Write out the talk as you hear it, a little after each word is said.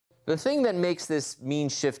The thing that makes this mean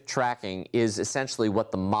shift tracking is essentially what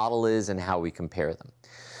the model is and how we compare them.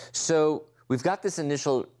 So we've got this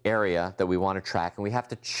initial area that we want to track, and we have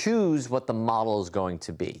to choose what the model is going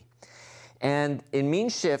to be. And in mean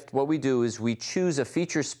shift, what we do is we choose a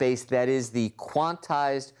feature space that is the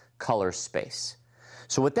quantized color space.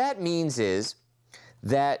 So what that means is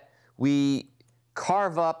that we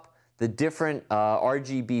carve up the different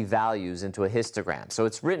RGB values into a histogram. So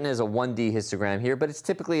it's written as a 1D histogram here, but it's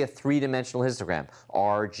typically a three-dimensional histogram,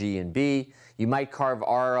 R, G, and B. You might carve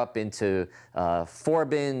R up into 4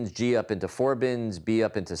 bins, G up into 4 bins, B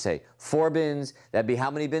up into, say, 4 bins. That'd be how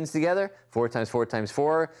many bins together? 4 times 4 times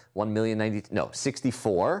 4,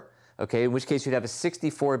 64. Okay, in which case you'd have a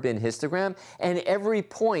 64-bin histogram, and every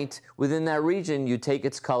point within that region, you take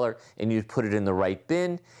its color and you'd put it in the right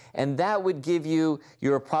bin, and that would give you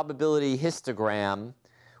your probability histogram,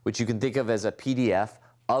 which you can think of as a PDF,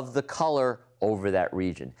 of the color over that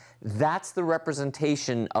region. That's the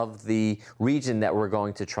representation of the region that we're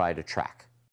going to try to track.